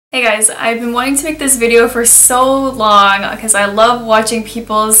Hey guys, I've been wanting to make this video for so long because I love watching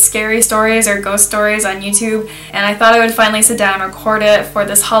people's scary stories or ghost stories on YouTube, and I thought I would finally sit down and record it for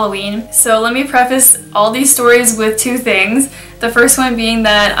this Halloween. So let me preface all these stories with two things. The first one being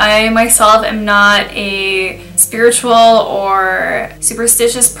that I myself am not a spiritual or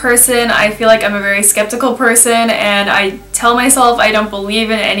superstitious person. I feel like I'm a very skeptical person, and I tell myself I don't believe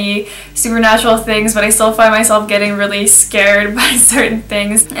in any supernatural things, but I still find myself getting really scared by certain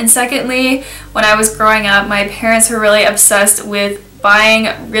things. And secondly, when I was growing up, my parents were really obsessed with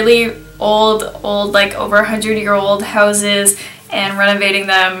buying really old, like over 100-year-old houses and renovating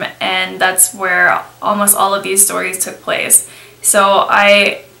them, and that's where almost all of these stories took place. So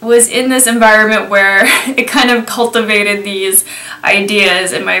I was in this environment where it kind of cultivated these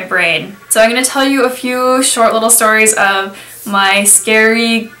ideas in my brain. So I'm going to tell you a few short little stories of my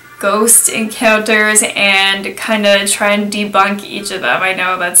scary ghost encounters and kind of try and debunk each of them. I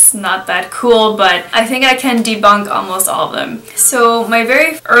know that's not that cool, but I think I can debunk almost all of them. So my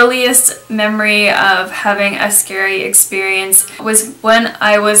very earliest memory of having a scary experience was when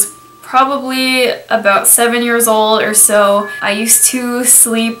I was probably about 7 years old or so. I used to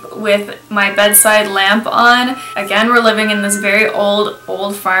sleep with my bedside lamp on. Again, we're living in this very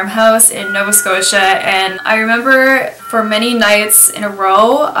old farmhouse in Nova Scotia, and I remember for many nights in a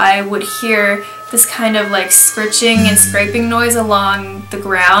row I would hear this kind of like scritching and scraping noise along the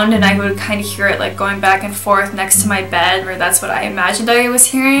ground, and I would kind of hear it like going back and forth next to my bed, or that's what I imagined I was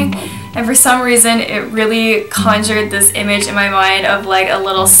hearing. And for some reason it really conjured this image in my mind of like a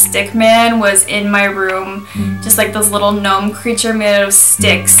little stick man was in my room, just like this little gnome creature made out of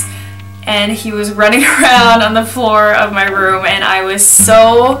sticks, and he was running around on the floor of my room, and I was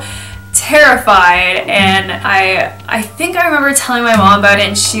so terrified. And I think I remember telling my mom about it,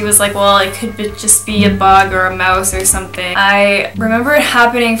 and she was like, well, it could just be a bug or a mouse or something. I remember it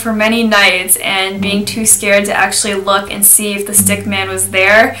happening for many nights and being too scared to actually look and see if the stick man was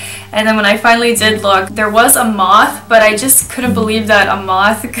there. And then when I finally did look, there was a moth, but I just couldn't believe that a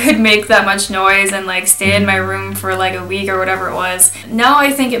moth could make that much noise and like stay in my room for like a week or whatever it was. Now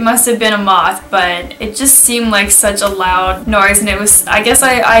I think it must have been a moth, but it just seemed like such a loud noise, and it was, I guess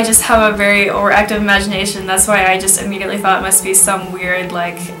I just have a very overactive imagination. That's why I just immediately thought it must be some weird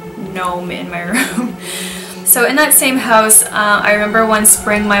like gnome in my room. So in that same house, I remember one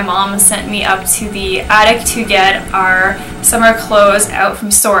spring my mom sent me up to the attic to get our summer clothes out from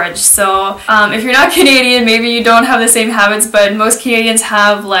storage. So if you're not Canadian, maybe you don't have the same habits, but most Canadians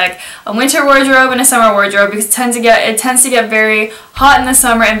have like a winter wardrobe and a summer wardrobe, because it tends to get very hot in the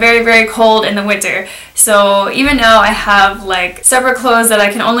summer and very, very cold in the winter. So even now I have like separate clothes that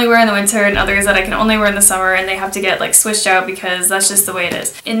I can only wear in the winter and others that I can only wear in the summer, and they have to get like switched out because that's just the way it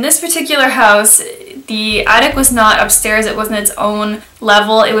is. In this particular house, the attic was not upstairs, it wasn't its own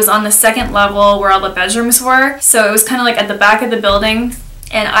level, it was on the second level where all the bedrooms were. So it was kind of like at the back of the building,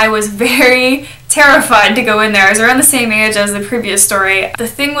 and I was very terrified to go in there. I was around the same age as the previous story. The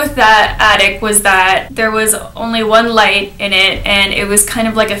thing with that attic was that there was only one light in it, and it was kind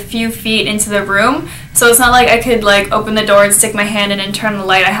of like a few feet into the room. So it's not like I could like open the door and stick my hand in and turn on the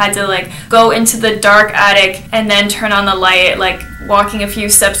light. I had to like go into the dark attic and then turn on the light, like walking a few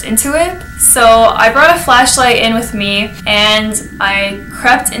steps into it. So I brought a flashlight in with me, and I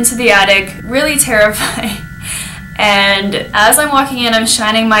crept into the attic, really terrified. And as I'm walking in, I'm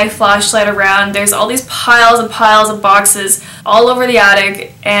shining my flashlight around. There's all these piles and piles of boxes all over the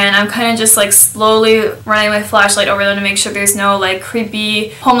attic, and I'm kind of just like slowly running my flashlight over them to make sure there's no like creepy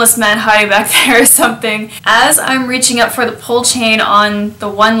homeless man hiding back there or something. As I'm reaching up for the pull chain on the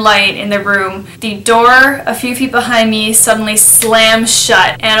one light in the room, the door a few feet behind me suddenly slams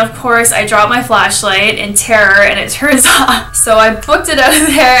shut, and of course I drop my flashlight in terror and it turns off. So I booked it out of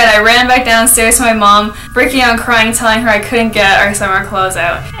there and I ran back downstairs to my mom, breaking out crying, telling her I couldn't get our summer clothes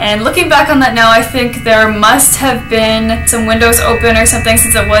out. And looking back on that now, I think there must have been some windows open or something,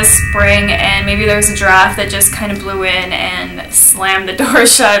 since it was spring, and maybe there was a draft that just kind of blew in and slammed the door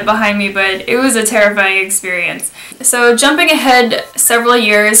shut behind me, but it was a terrifying experience. So jumping ahead several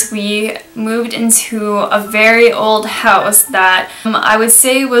years, we moved into a very old house that I would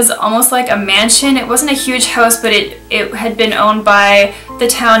say was almost like a mansion. It wasn't a huge house, but it had been owned by the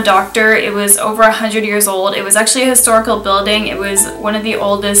town doctor. It was over 100 years old. It was actually a historical building. It was one of the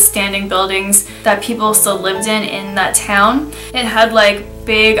oldest standing buildings that people still lived in that town. It had like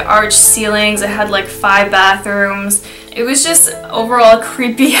big arched ceilings, it had like 5 bathrooms, it was just overall a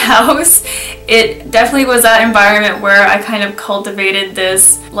creepy house. It definitely was that environment where I kind of cultivated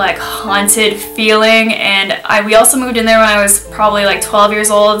this like haunted feeling, and we also moved in there when I was probably like 12 years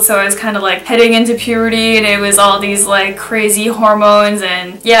old, so I was kind of like heading into puberty, and it was all these like crazy hormones,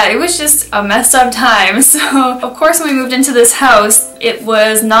 and yeah, it was just a messed up time. So of course when we moved into this house, it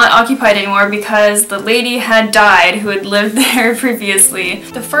was not occupied anymore because the lady had died who had lived there previously.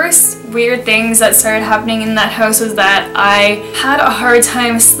 The first weird things that started happening in that house was that I had a hard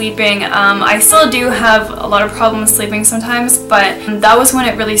time sleeping. I still do have a lot of problems sleeping sometimes, but that was when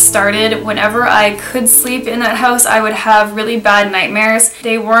it really started. Whenever I could sleep in that house, I would have really bad nightmares.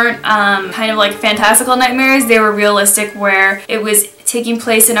 They weren't kind of like fantastical nightmares, they were realistic, where it was taking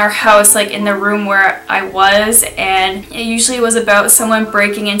place in our house, like in the room where I was, and it usually was about someone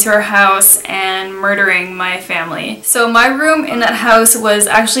breaking into our house and murdering my family. So my room in that house was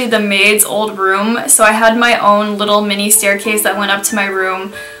actually the maid's old room, so I had my own little mini staircase that went up to my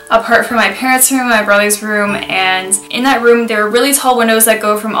room, apart from my parents' room, my brother's room, and in that room there were really tall windows that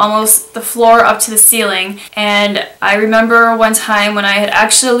go from almost the floor up to the ceiling. And I remember one time when I had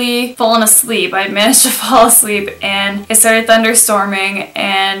actually fallen asleep, I had managed to fall asleep, and it started thunderstorming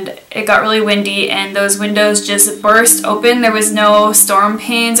and it got really windy, and those windows just burst open. There was no storm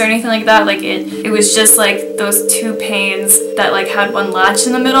panes or anything like that, like it was just like those two panes that like had one latch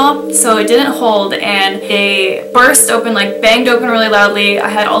in the middle, so it didn't hold, and they burst open, like banged open really loudly. I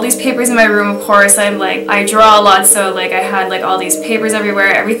had all these papers in my room, of course. I draw a lot, so like I had like all these papers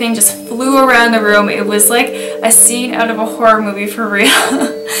everywhere. Everything just flew around the room. It was like a scene out of a horror movie for real.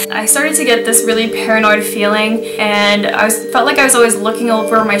 I started to get this really paranoid feeling, and felt like I was always looking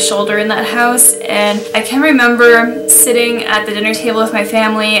over my shoulder in that house. And I can remember sitting at the dinner table with my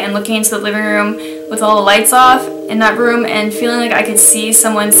family and looking into the living room with all the lights off in that room and feeling like I could see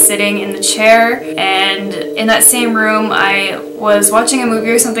someone sitting in the chair. And in that same room, I was watching a movie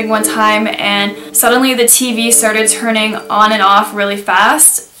or something one time, and suddenly the TV started turning on and off really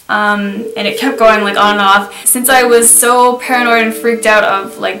fast. And it kept going like on and off. Since I was so paranoid and freaked out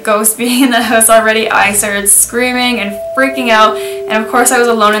of like ghosts being in the house already, I started screaming and freaking out, and of course I was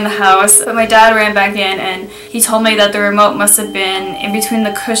alone in the house. But my dad ran back in and he told me that the remote must have been in between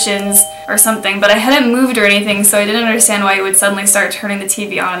the cushions or something, but I hadn't moved or anything, so I didn't understand why it would suddenly start turning the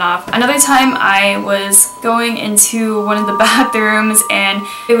TV on and off. Another time I was going into one of the bathrooms, and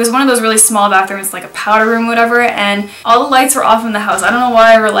it was one of those really small bathrooms, like a powder room, whatever, and all the lights were off in the house. I don't know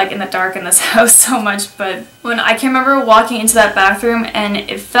why we're like in the dark in this house so much, but when I can remember walking into that bathroom, and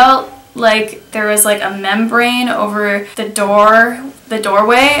it felt like there was like a membrane over the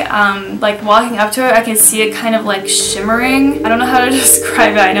doorway, like walking up to it, I could see it kind of like shimmering. I don't know how to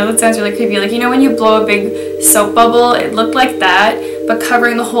describe it. I know that sounds really creepy. Like, you know when you blow a big soap bubble? It looked like that, but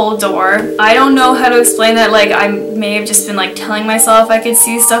covering the whole door. I don't know how to explain that. Like, I may have just been like telling myself I could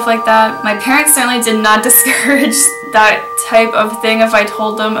see stuff like that. My parents certainly did not discourage that type of thing if I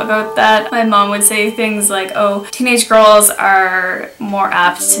told them about that. My mom would say things like, oh, teenage girls are more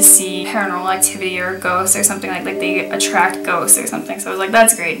apt to see paranormal activity or ghosts or something, like they attract ghosts or something. So I was like,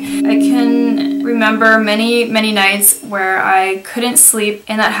 that's great. I can remember many nights where I couldn't sleep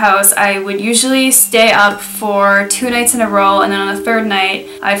in that house. I would usually stay up for 2 nights in a row, and then on the 3rd night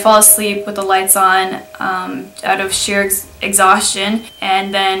I'd fall asleep with the lights on out of sheer exhaustion,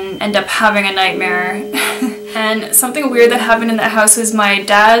 and then end up having a nightmare. And something weird that happened in that house was my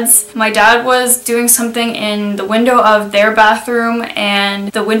dad was doing something in the window of their bathroom,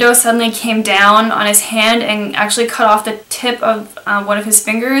 and the window suddenly came down on his hand and actually cut off the tip of one of his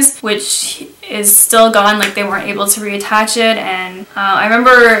fingers, which is still gone, like they weren't able to reattach it. And I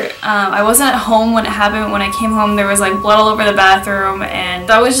remember I wasn't at home when it happened. When I came home, there was like blood all over the bathroom, and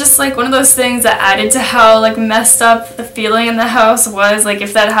that was just like one of those things that added to how like messed up the feeling in the house was. Like,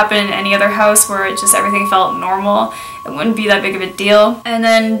 if that happened in any other house where it just everything felt normal, it wouldn't be that big of a deal. And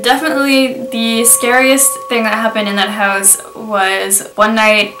then definitely the scariest thing that happened in that house was one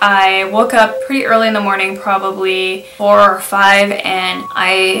night I woke up pretty early in the morning, probably 4 or 5, and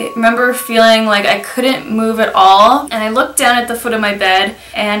I remember feeling like I couldn't move at all. And I looked down at the foot of my bed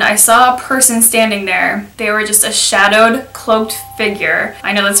and I saw a person standing there. They were just a shadowed, cloaked figure.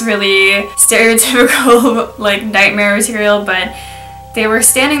 I know that's really stereotypical like nightmare material, but they were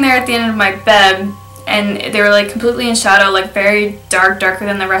standing there at the end of my bed, and they were like completely in shadow, like very darker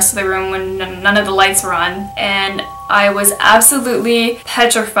than the rest of the room when none of the lights were on. And I was absolutely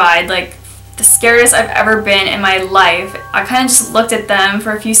petrified. Like, the scariest I've ever been in my life. I kind of just looked at them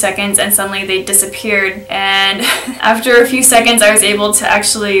for a few seconds and suddenly they disappeared, and after a few seconds I was able to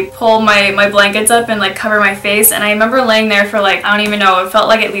actually pull my blankets up and like cover my face, and I remember laying there for like, I don't even know, it felt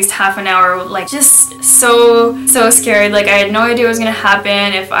like at least half an hour, like just so scared. Like I had no idea what was gonna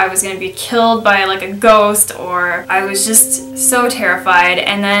happen, if I was gonna be killed by like a ghost, or I was just so terrified.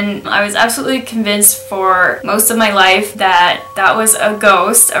 And then I was absolutely convinced for most of my life that that was a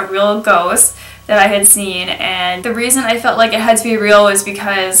ghost, a real ghost that I had seen. And the reason I felt like it had to be real was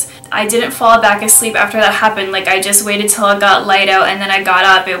because I didn't fall back asleep after that happened. Like I just waited till it got light out and then I got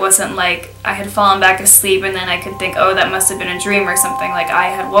up. It wasn't like I had fallen back asleep and then I could think, oh, that must have been a dream or something. Like I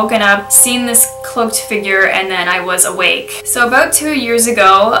had woken up, seen this cloaked figure, and then I was awake. So about 2 years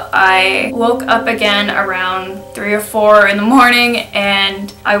ago, I woke up again around 3 or 4 in the morning,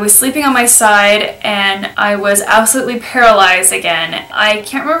 and I was sleeping on my side and I was absolutely paralyzed again. I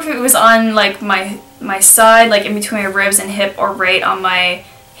can't remember if it was on like my side, like in between my ribs and hip, or right on my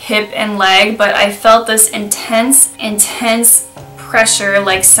hip and leg, but I felt this intense pressure,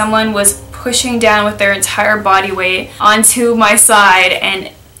 like someone was pushing down with their entire body weight onto my side,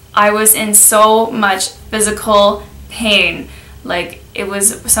 and I was in so much physical pain. Like it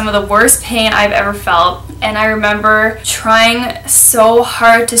was some of the worst pain I've ever felt, and I remember trying so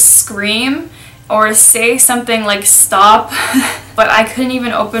hard to scream or to say something like stop, but I couldn't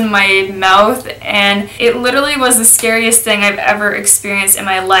even open my mouth, and it literally was the scariest thing I've ever experienced in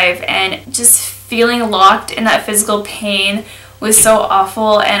my life. And just feeling locked in that physical pain was so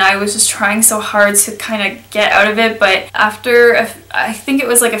awful, and I was just trying so hard to kind of get out of it. But after I think it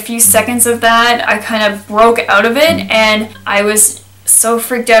was like a few seconds of that, I kind of broke out of it, and I was so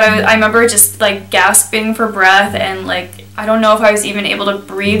freaked out. I remember just like gasping for breath, and like I don't know if I was even able to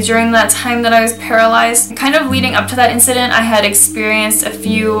breathe during that time that I was paralyzed. Kind of leading up to that incident, I had experienced a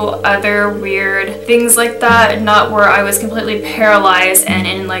few other weird things like that, not where I was completely paralyzed and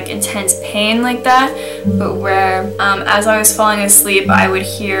in like intense pain like that, but where as I was falling asleep, I would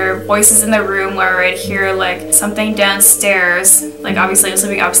hear voices in the room, where I'd hear like something downstairs. Like obviously I was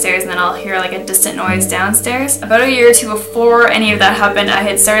sleeping upstairs, and then I'll hear like a distant noise downstairs. About a year or two before any of that happened, I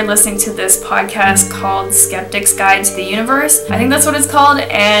had started listening to this podcast called Skeptic's Guide to the Universe. I think that's what it's called,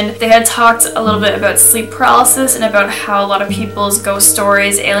 and they had talked a little bit about sleep paralysis and about how a lot of people's ghost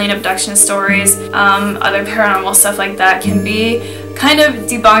stories, alien abduction stories, other paranormal stuff like that can be kind of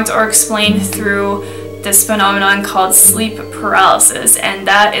debunked or explained through this phenomenon called sleep paralysis, and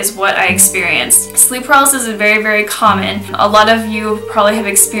that is what I experienced. Sleep paralysis is very common. A lot of you probably have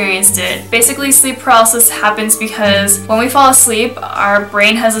experienced it. Basically, sleep paralysis happens because when we fall asleep, our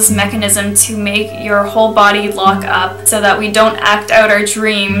brain has this mechanism to make your whole body lock up so that we don't act out our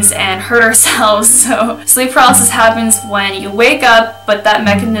dreams and hurt ourselves. So sleep paralysis happens when you wake up, but that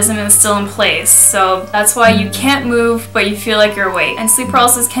mechanism is still in place. So that's why you can't move, but you feel like you're awake. And sleep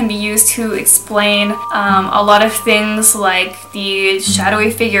paralysis can be used to explain a lot of things like the shadowy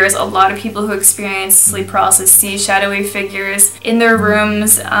figures. A lot of people who experience sleep paralysis see shadowy figures in their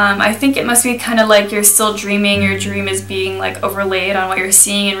rooms. I think it must be kind of like you're still dreaming, your dream is being like overlaid on what you're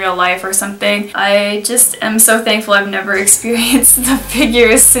seeing in real life or something. I just am so thankful I've never experienced the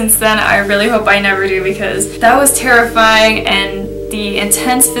figures since then. I really hope I never do, because that was terrifying, and the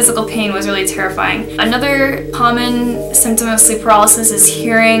intense physical pain was really terrifying. Another common symptom of sleep paralysis is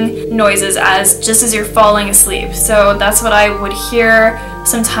hearing noises just as you're falling asleep. So that's what I would hear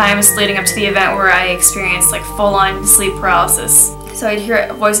sometimes leading up to the event where I experienced like full-on sleep paralysis. So I'd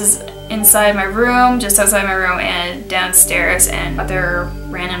hear voices inside my room, just outside my room, and downstairs, and other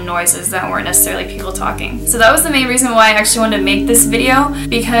random noises that weren't necessarily people talking. So that was the main reason why I actually wanted to make this video,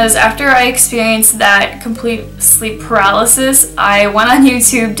 because after I experienced that complete sleep paralysis, I went on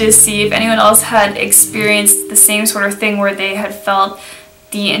YouTube to see if anyone else had experienced the same sort of thing where they had felt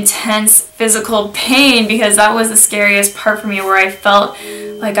the intense physical pain, because that was the scariest part for me, where I felt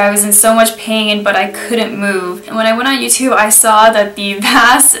like I was in so much pain but I couldn't move. And when I went on YouTube, I saw that the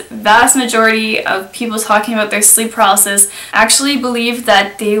vast majority of people talking about their sleep paralysis actually believed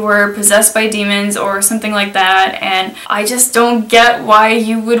that they were possessed by demons or something like that, and I just don't get why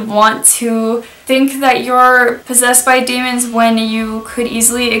you would want to think that you're possessed by demons when you could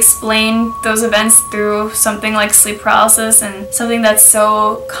easily explain those events through something like sleep paralysis, and something that's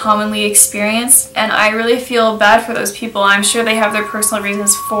so commonly experienced. And I really feel bad for those people. I'm sure they have their personal reasons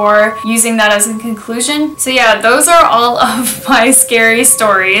reasons for using that as a conclusion. So yeah, those are all of my scary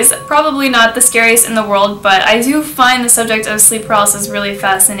stories. Probably not the scariest in the world, but I do find the subject of sleep paralysis really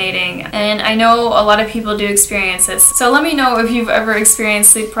fascinating, and I know a lot of people do experience this. So let me know if you've ever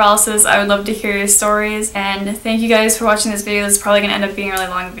experienced sleep paralysis. I would love to hear your stories, and thank you guys for watching this video. This is probably gonna end up being a really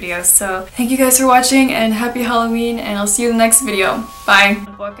long video, so thank you guys for watching and happy Halloween, and I'll see you in the next video. Bye.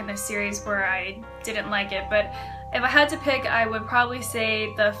 A book in the series where I didn't like it, but if I had to pick, I would probably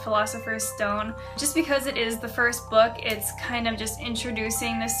say The Philosopher's Stone, just because it is the first book. It's kind of just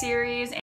introducing the series